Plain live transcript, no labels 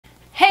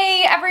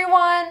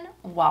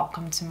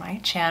welcome to my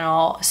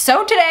channel.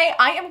 So today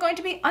I am going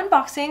to be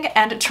unboxing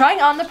and trying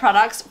on the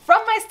products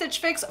from my Stitch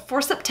Fix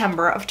for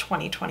September of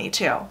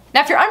 2022. Now,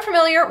 if you're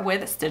unfamiliar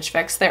with Stitch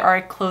Fix, they are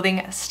a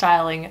clothing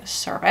styling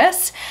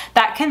service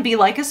that can be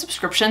like a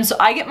subscription. So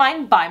I get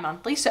mine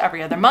bi-monthly, so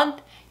every other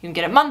month. You can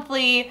get it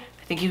monthly.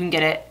 I think you can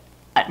get it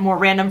at more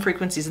random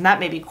frequencies than that,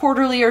 maybe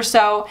quarterly or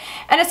so.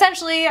 And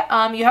essentially,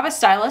 you have a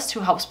stylist who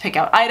helps pick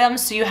out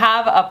items. So you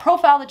have a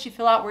profile that you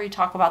fill out where you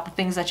talk about the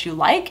things that you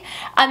like.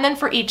 And then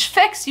for each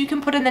fix, you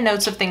can put in the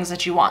notes of things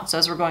that you want. So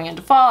as we're going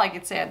into fall, I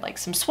could say I'd like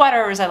some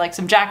sweaters, I like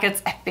some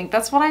jackets. I think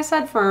that's what I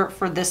said for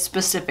this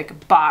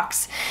specific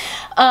box.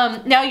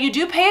 Now you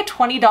do pay a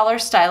 $20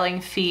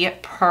 styling fee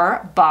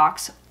per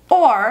box,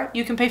 or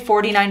you can pay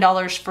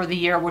 $49 for the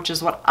year, which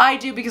is what I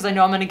do because I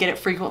know I'm gonna get it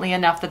frequently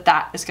enough that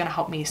that is gonna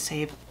help me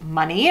save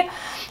money.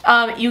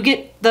 You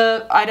get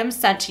the items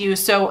sent to you.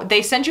 So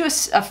they send you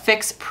a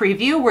fix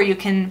preview where you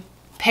can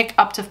pick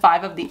up to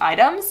 5 of the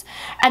items.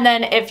 And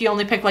then if you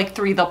only pick like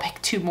 3, they'll pick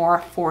 2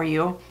 more for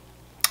you.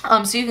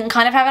 So you can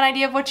kind of have an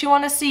idea of what you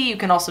want to see. You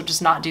can also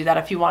just not do that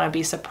if you want to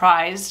be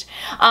surprised.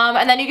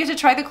 And then you get to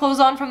try the clothes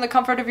on from the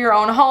comfort of your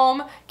own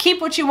home, keep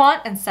what you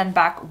want, and send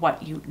back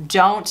what you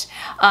don't.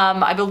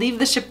 I believe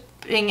the shipping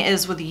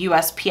is with the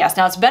USPS.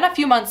 Now it's been a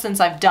few months since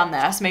I've done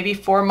this, maybe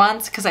 4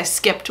 months, because I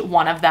skipped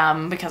one of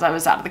them because I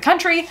was out of the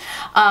country.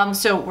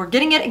 So we're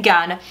getting it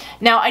again.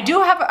 Now I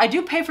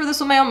do pay for this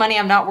with my own money.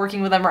 I'm not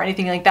working with them or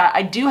anything like that.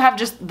 I do have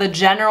just the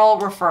general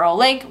referral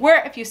link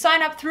where if you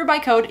sign up through my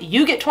code,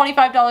 you get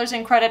 $25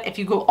 in credit if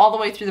you go all the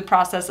way through the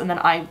process, and then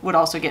I would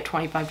also get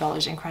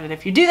 $25 in credit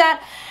if you do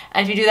that.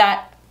 And if you do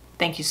that,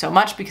 thank you so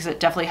much, because it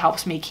definitely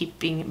helps me keep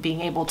being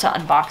able to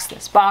unbox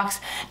this box.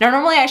 Now,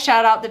 normally I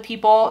shout out the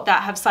people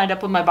that have signed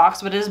up with my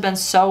box, but it has been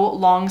so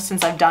long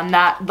since I've done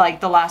that,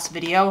 like the last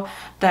video,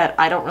 that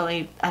I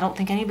don't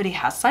think anybody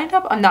has signed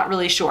up. I'm not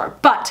really sure,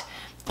 but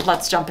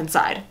let's jump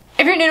inside.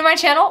 If you're new to my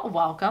channel,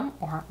 welcome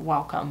or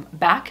welcome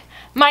back.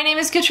 My name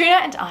is Katrina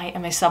and I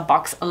am a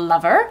SubBox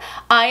lover.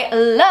 I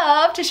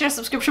love to share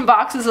subscription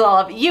boxes with all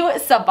of you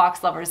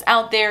SubBox lovers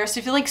out there. So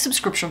if you like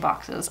subscription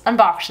boxes,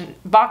 unboxing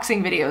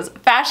videos,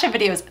 fashion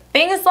videos,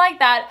 things like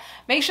that,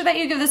 make sure that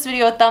you give this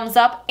video a thumbs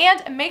up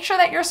and make sure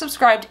that you're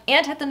subscribed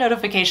and hit the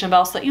notification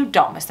bell so that you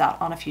don't miss out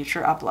on a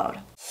future upload.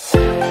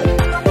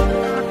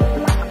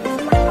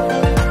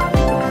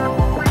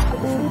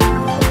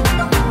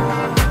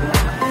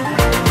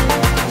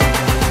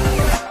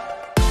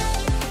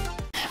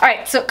 All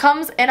right, so it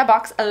comes in a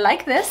box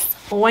like this.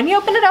 When you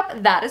open it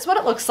up, that is what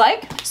it looks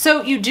like.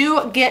 So you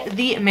do get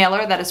the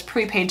mailer that is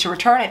prepaid to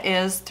return. It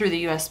is through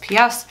the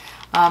USPS.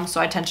 So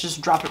I tend to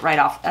just drop it right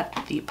off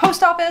at the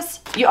post office.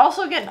 You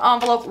also get an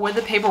envelope with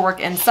the paperwork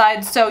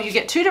inside. So you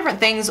get 2 different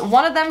things.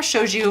 One of them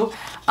shows you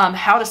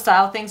how to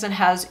style things and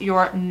has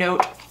your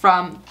note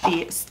from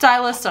the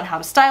stylist on how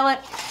to style it.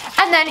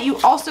 And then you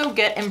also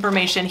get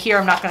information here.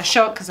 I'm not gonna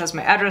show it because it has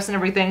my address and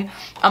everything.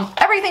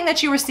 Everything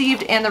that you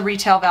received and the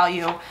retail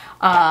value.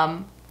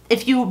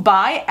 If you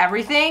buy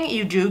everything,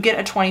 you do get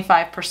a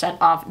 25%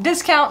 off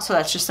discount. So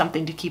that's just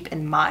something to keep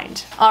in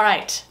mind. All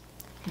right.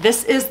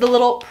 This is the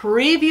little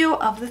preview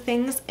of the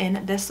things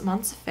in this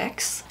month's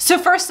fix. So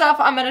first off,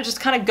 I'm gonna just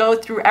kind of go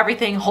through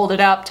everything, hold it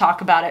up, talk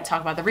about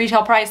the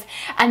retail price,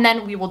 and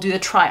then we will do the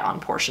try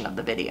on portion of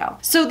the video.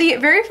 So the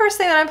very first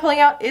thing that I'm pulling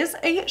out is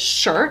a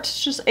shirt.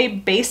 It's just a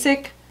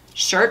basic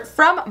shirt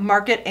from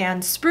Market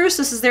and Spruce.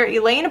 This is their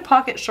Elaine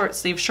pocket short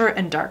sleeve shirt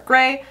in dark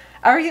gray.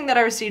 Everything that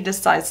I received is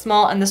size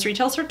small, and this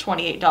retails for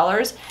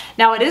 $28.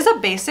 Now it is a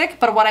basic,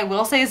 but what I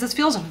will say is this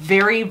feels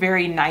very,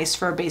 very nice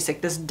for a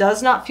basic. This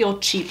does not feel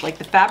cheap. Like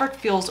the fabric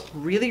feels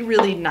really,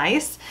 really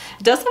nice.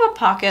 It does have a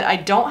pocket. I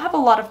don't have a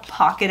lot of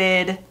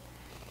pocketed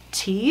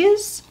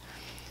tees,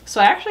 so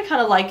I actually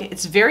kind of like it.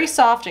 It's very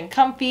soft and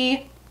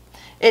comfy.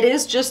 It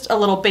is just a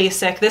little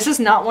basic. This is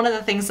not one of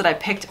the things that I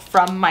picked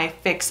from my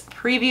fix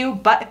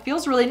preview, but it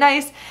feels really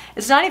nice.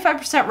 It's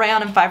 95%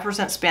 rayon and 5%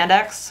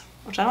 spandex,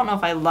 which I don't know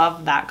if I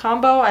love that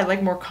combo. I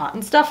like more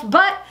cotton stuff,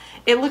 but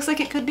it looks like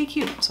it could be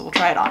cute, so we'll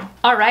try it on.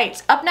 All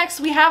right, up next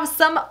we have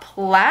some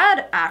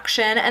plaid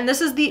action, and this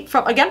is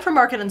again from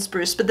Market and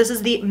Spruce, but this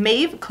is the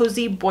Maeve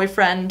Cozy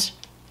Boyfriend.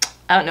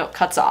 I don't know, it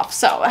cuts off.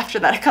 So after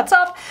that it cuts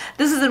off.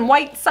 This is in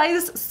white,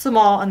 size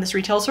small, and this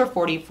retails for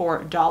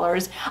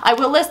 $44. I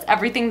will list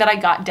everything that I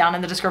got down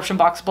in the description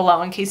box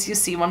below in case you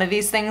see one of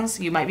these things.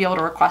 You might be able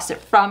to request it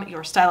from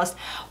your stylist.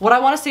 What I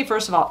want to say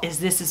first of all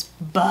is this is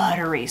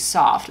buttery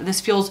soft.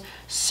 This feels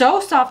so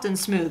soft and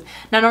smooth.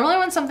 Now normally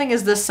when something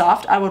is this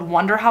soft, I would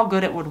wonder how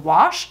good it would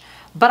wash,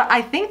 but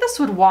I think this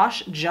would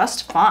wash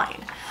just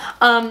fine.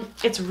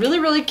 It's really,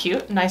 really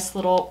cute. Nice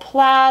little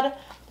plaid.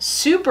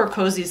 Super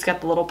cozy. It's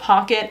got the little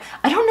pocket.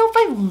 I don't know if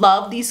I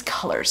love these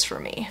colors for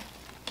me.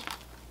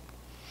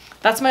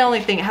 That's my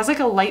only thing. It has like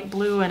a light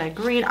blue and a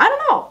green. I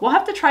don't know. We'll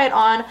have to try it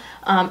on.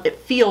 It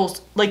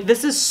feels like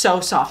this is so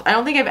soft. I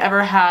don't think I've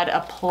ever had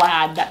a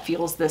plaid that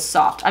feels this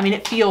soft. I mean,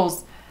 it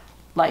feels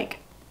like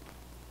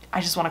I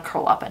just want to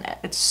curl up in it.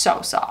 It's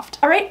so soft.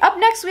 All right, up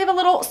next we have a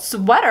little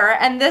sweater,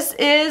 and this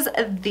is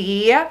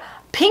the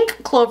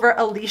Pink Clover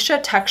Alicia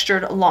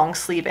textured long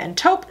sleeve in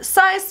taupe,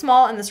 size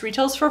small, and this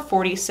retails for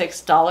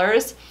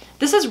 $46.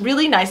 This is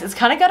really nice. It's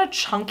kind of got a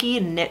chunky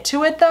knit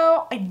to it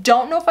though. I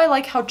don't know if I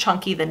like how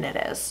chunky the knit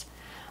is.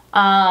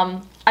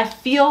 I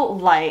feel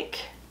like,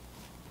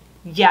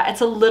 yeah,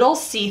 it's a little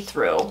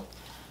see-through.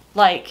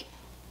 Like,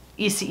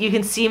 you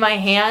can see my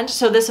hand.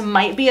 So this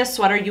might be a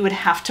sweater you would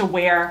have to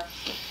wear,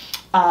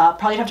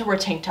 probably have to wear a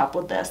tank top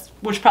with this,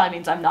 which probably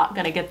means I'm not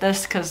gonna get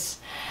this because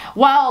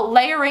while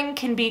layering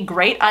can be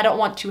great, I don't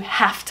want to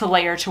have to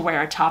layer to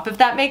wear a top, if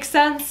that makes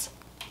sense.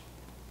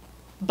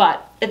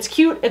 But it's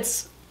cute,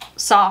 it's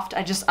soft.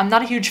 I'm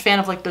not a huge fan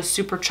of like those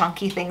super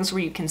chunky things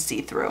where you can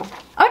see through.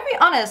 I'm gonna be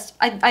honest,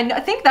 I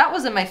think that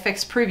was in my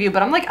fix preview,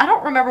 but I'm like, I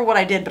don't remember what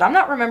I did, but I'm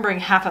not remembering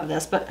half of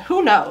this, but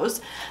who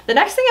knows. The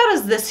next thing out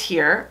is this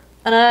here,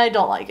 and I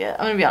don't like it.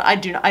 I'm gonna be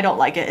honest, I don't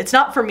like it. It's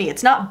not for me,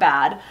 it's not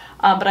bad,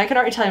 but I can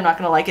already tell you I'm not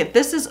gonna like it.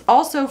 This is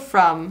also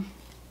from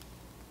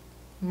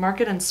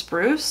Market and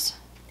Spruce.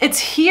 It's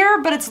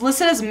here, but it's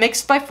listed as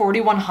mixed by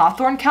 41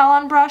 Hawthorn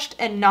Kallon brushed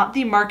and not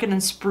the Market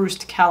and Spruce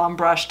Kallon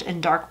brushed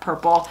in dark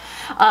purple.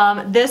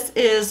 This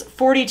is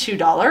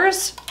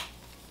 $42.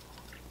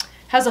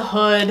 Has a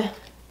hood.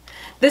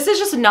 This is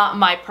just not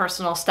my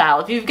personal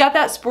style. If you've got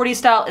that sporty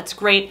style, it's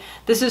great.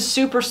 This is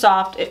super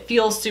soft. It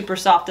feels super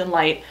soft and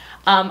light.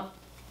 I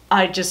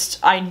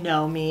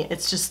know me.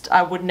 It's just,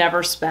 I would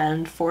never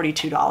spend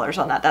 $42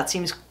 on that. That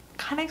seems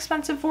kind of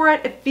expensive for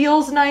it. It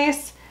feels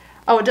nice.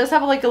 Oh, it does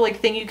have like a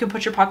thing you can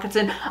put your pockets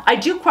in. I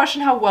do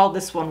question how well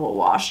this one will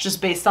wash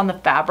just based on the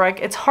fabric.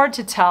 It's hard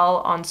to tell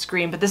on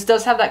screen, but this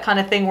does have that kind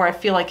of thing where I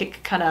feel like it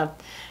could kind of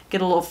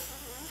get a little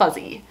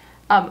fuzzy.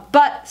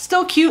 But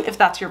still cute if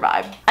that's your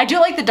vibe. I do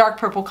like the dark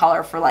purple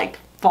color for like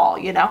fall,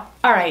 you know?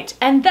 All right,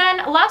 and then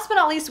last but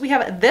not least, we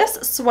have this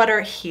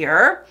sweater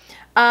here.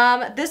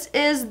 This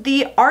is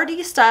the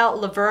RD style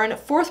Laverne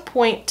 4th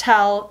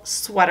Pointelle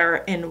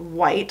sweater in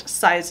white,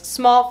 size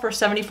small, for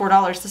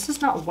 $74. This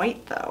is not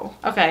white though.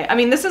 Okay, I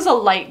mean, this is a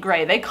light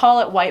gray. They call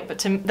it white, but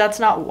to me, that's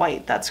not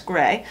white, that's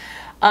gray.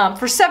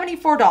 For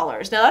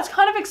 $74. Now that's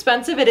kind of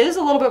expensive. It is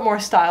a little bit more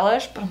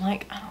stylish, but I'm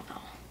like, I don't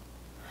know.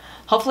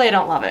 Hopefully I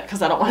don't love it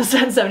because I don't want to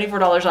spend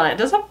 $74 on it. It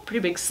does have pretty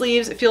big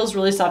sleeves. It feels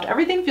really soft.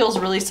 Everything feels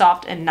really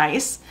soft and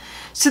nice.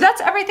 So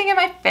that's everything in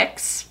my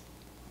fix.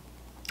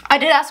 I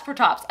did ask for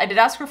tops. I did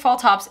ask for fall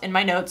tops in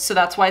my notes, so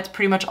that's why it's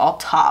pretty much all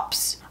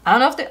tops. I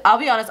don't know if I'll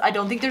be honest, I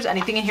don't think there's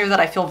anything in here that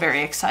I feel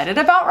very excited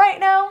about right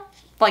now.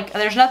 Like,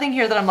 there's nothing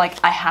here that I'm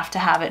like, I have to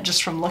have it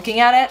just from looking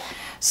at it.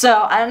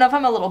 So I don't know if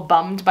I'm a little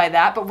bummed by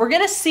that, but we're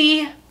gonna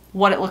see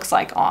what it looks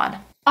like on.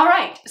 All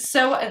right,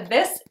 so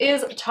this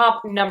is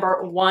top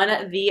number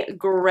 1, the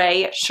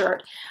gray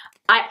shirt.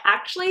 I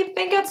actually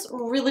think it's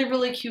really,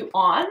 really cute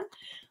on.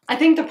 I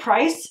think the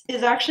price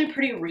is actually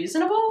pretty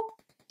reasonable.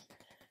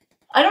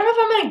 I don't know if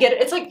I'm gonna get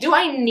it. It's like, do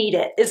I need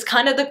it is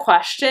kind of the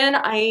question.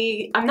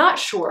 I'm not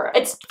sure.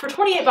 It's for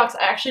 28 bucks.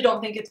 I actually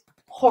don't think it's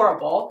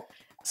horrible.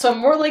 So I'm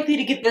more likely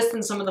to get this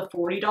than some of the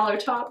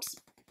 $40 tops.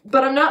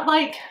 But I'm not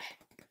like,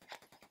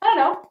 I don't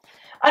know.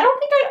 I don't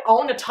think I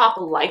own a top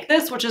like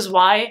this, which is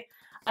why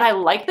I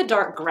like the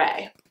dark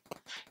gray.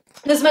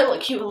 This might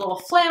look cute with a little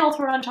flannel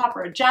thrown on top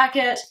or a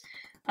jacket.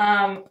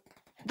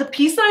 The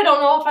piece that I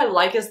don't know if I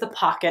like is the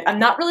pocket. I'm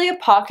not really a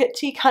pocket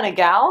tee kind of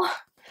gal.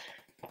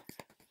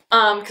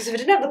 Because if it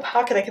didn't have the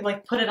pocket, I could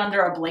like put it under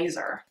a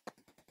blazer.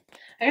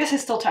 I guess I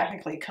still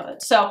technically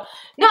could. So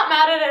not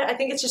mad at it. I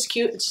think it's just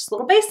cute. It's just a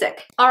little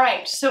basic. All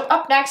right, so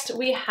up next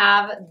we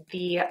have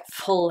the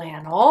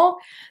flannel.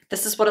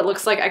 This is what it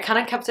looks like. I kind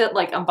of kept it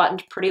like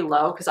unbuttoned pretty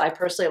low because I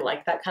personally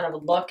like that kind of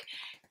a look.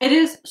 It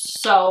is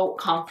so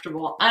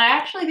comfortable. And I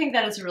actually think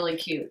that is really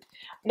cute.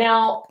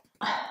 Now,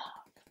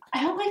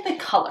 I don't like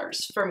the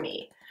colors for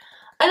me.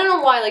 I don't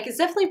know why. Like, it's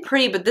definitely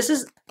pretty, but this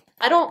is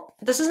not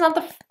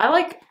the, I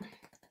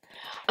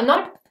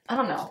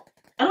don't know.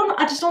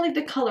 I just don't like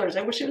the colors.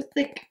 I wish it was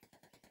like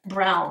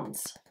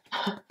browns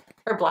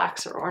or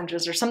blacks or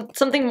oranges or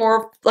something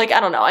more like, I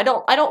don't know. I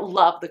don't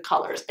love the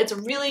colors. It's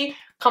really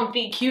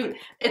comfy, cute.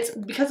 It's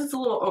because it's a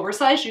little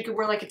oversized. You could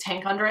wear like a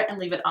tank under it and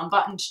leave it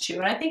unbuttoned too.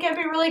 And I think it'd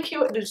be really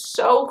cute. It is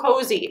so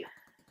cozy,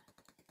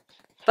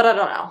 but I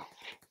don't know.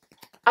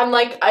 I'm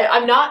like,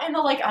 I'm not in the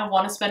like, I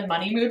want to spend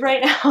money mood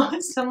right now.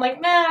 So I'm like,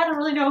 nah, I don't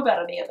really know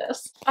about any of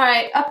this. All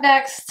right, up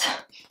next.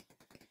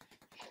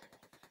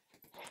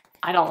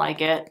 I don't like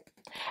it.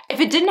 If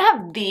it didn't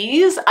have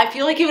these, I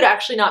feel like it would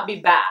actually not be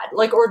bad.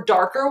 Like, or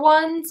darker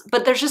ones,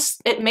 but there's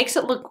just, it makes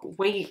it look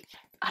way,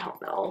 I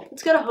don't know.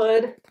 It's got a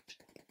hood,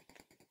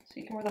 so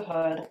you can wear the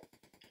hood.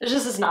 It's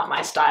just, it's not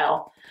my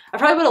style. I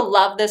probably would have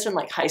loved this in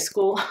like high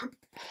school,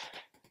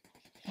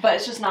 but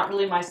it's just not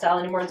really my style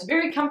anymore. It's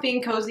very comfy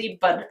and cozy,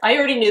 but I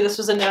already knew this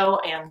was a no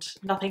and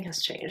nothing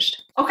has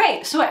changed.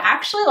 Okay, so I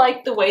actually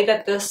like the way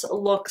that this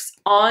looks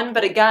on,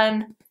 but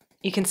again,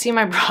 you can see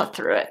my bra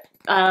through it.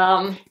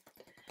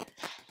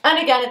 And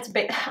again, it's,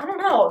 I don't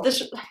know,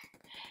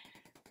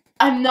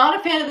 I'm not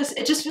a fan of this.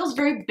 It just feels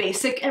very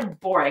basic and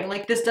boring.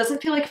 Like, this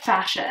doesn't feel like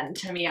fashion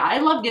to me. I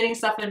love getting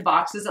stuff in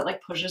boxes that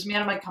like pushes me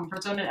out of my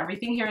comfort zone, and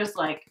everything here is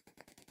like,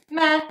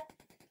 meh.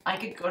 I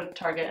could go to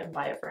Target and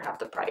buy it for half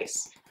the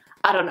price.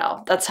 I don't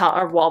know. That's how,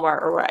 or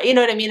Walmart or what, you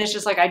know what I mean? It's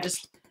just like, I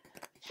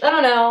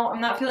don't know.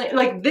 I'm not feeling,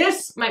 like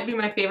this might be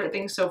my favorite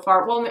thing so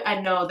far. Well,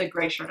 I know the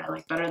gray shirt I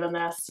like better than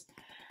this.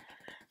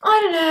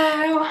 I don't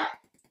know.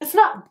 It's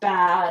not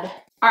bad.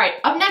 All right,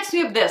 up next we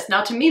have this.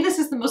 Now to me, this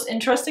is the most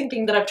interesting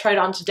thing that I've tried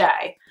on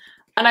today.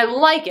 And I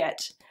like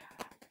it,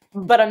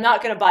 but I'm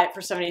not gonna buy it for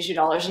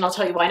 $72, and I'll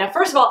tell you why. Now,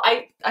 first of all,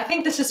 I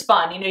think this is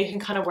fun. You know, you can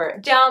kind of wear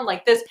it down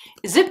like this.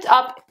 Zipped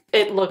up,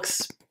 it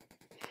looks,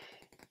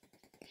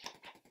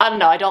 I don't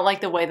know, I don't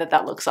like the way that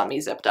that looks on me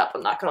zipped up,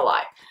 I'm not gonna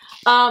lie.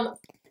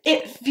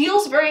 It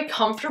feels very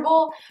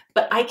comfortable,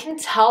 but I can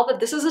tell that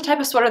this is a type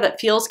of sweater that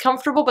feels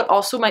comfortable, but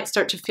also might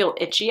start to feel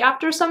itchy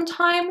after some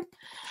time.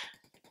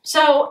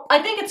 So I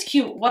think it's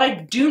cute. What I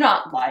do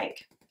not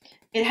like,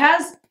 it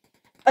has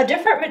a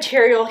different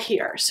material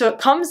here. So it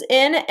comes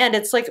in and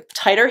it's like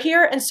tighter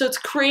here. And so it's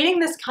creating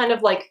this kind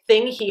of like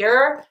thing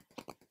here.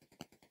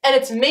 And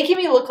it's making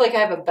me look like I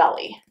have a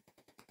belly.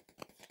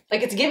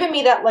 Like it's giving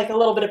me that like a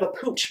little bit of a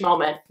pooch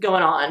moment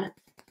going on.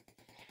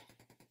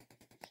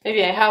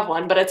 Maybe I have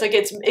one, but it's like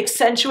it's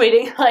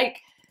accentuating,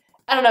 like,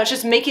 I don't know, it's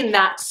just making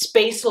that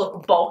space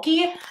look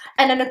bulky.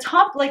 And then a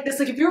top like this,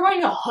 like if you're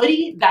wearing a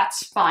hoodie,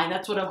 that's fine.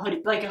 That's what a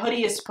hoodie, like a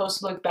hoodie is supposed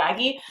to look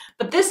baggy.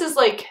 But this is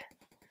like,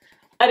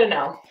 I don't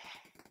know.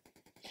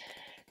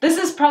 This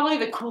is probably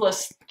the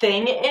coolest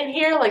thing in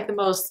here, like the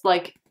most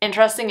like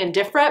interesting and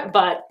different,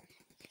 but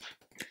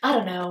I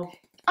don't know.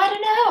 I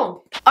don't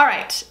know. All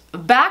right,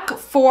 back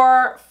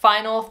for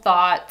final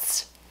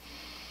thoughts.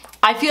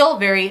 I feel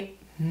very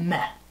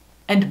meh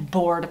and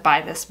bored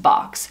by this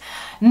box.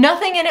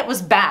 Nothing in it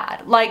was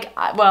bad. Like,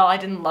 well, I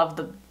didn't love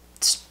the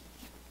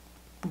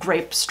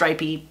grape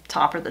stripey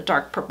top or the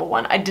dark purple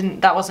one.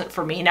 That wasn't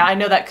for me. Now I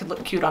know that could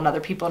look cute on other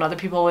people and other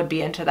people would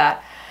be into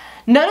that.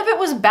 None of it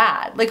was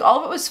bad. Like all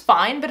of it was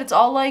fine, but it's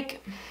all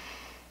like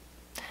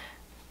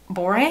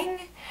boring.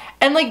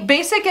 And like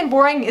basic and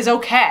boring is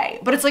okay,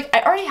 but it's like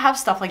I already have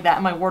stuff like that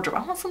in my wardrobe.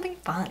 I want something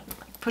fun.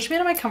 Like, push me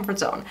out of my comfort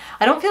zone.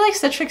 I don't feel like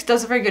Stitch Fix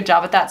does a very good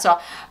job at that. So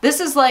this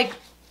is like,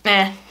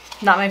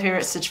 not my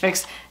favorite Stitch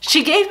Fix.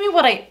 She gave me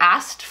what I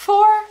asked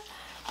for,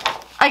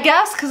 I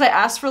guess, because I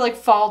asked for like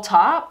fall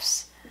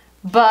tops,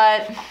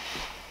 but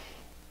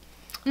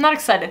I'm not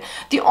excited.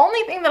 The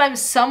only thing that I'm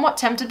somewhat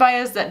tempted by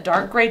is that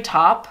dark gray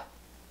top,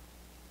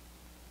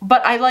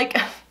 but I like,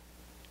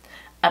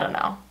 I don't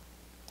know.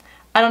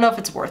 I don't know if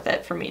it's worth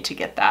it for me to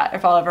get that,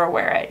 if I'll ever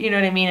wear it. You know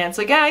what I mean? It's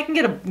like, yeah, I can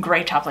get a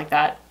gray top like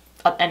that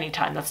at any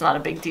time. That's not a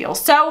big deal.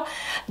 So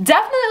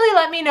definitely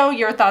let me know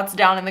your thoughts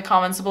down in the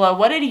comments below.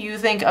 What did you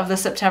think of the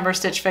September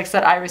Stitch Fix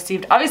that I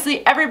received?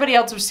 Obviously, everybody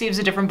else receives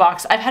a different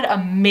box. I've had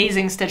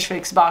amazing Stitch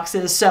Fix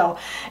boxes, so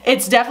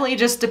it's definitely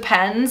just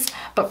depends.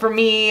 But for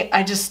me,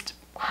 I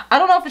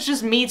don't know if it's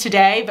just me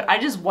today, but I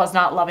just was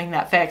not loving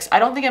that fix. I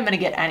don't think I'm gonna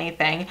get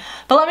anything.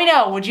 But let me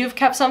know, would you have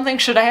kept something?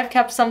 Should I have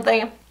kept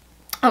something?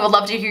 I would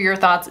love to hear your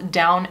thoughts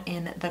down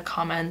in the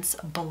comments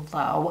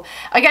below.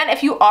 Again,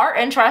 if you are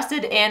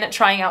interested in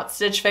trying out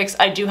Stitch Fix,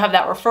 I do have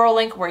that referral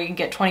link where you can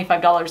get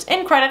 $25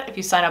 in credit if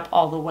you sign up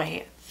all the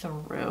way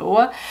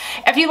through.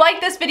 If you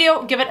like this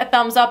video, give it a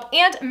thumbs up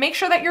and make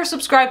sure that you're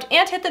subscribed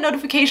and hit the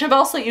notification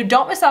bell so you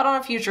don't miss out on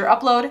a future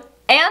upload.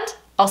 And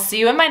I'll see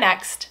you in my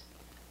next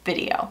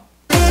video.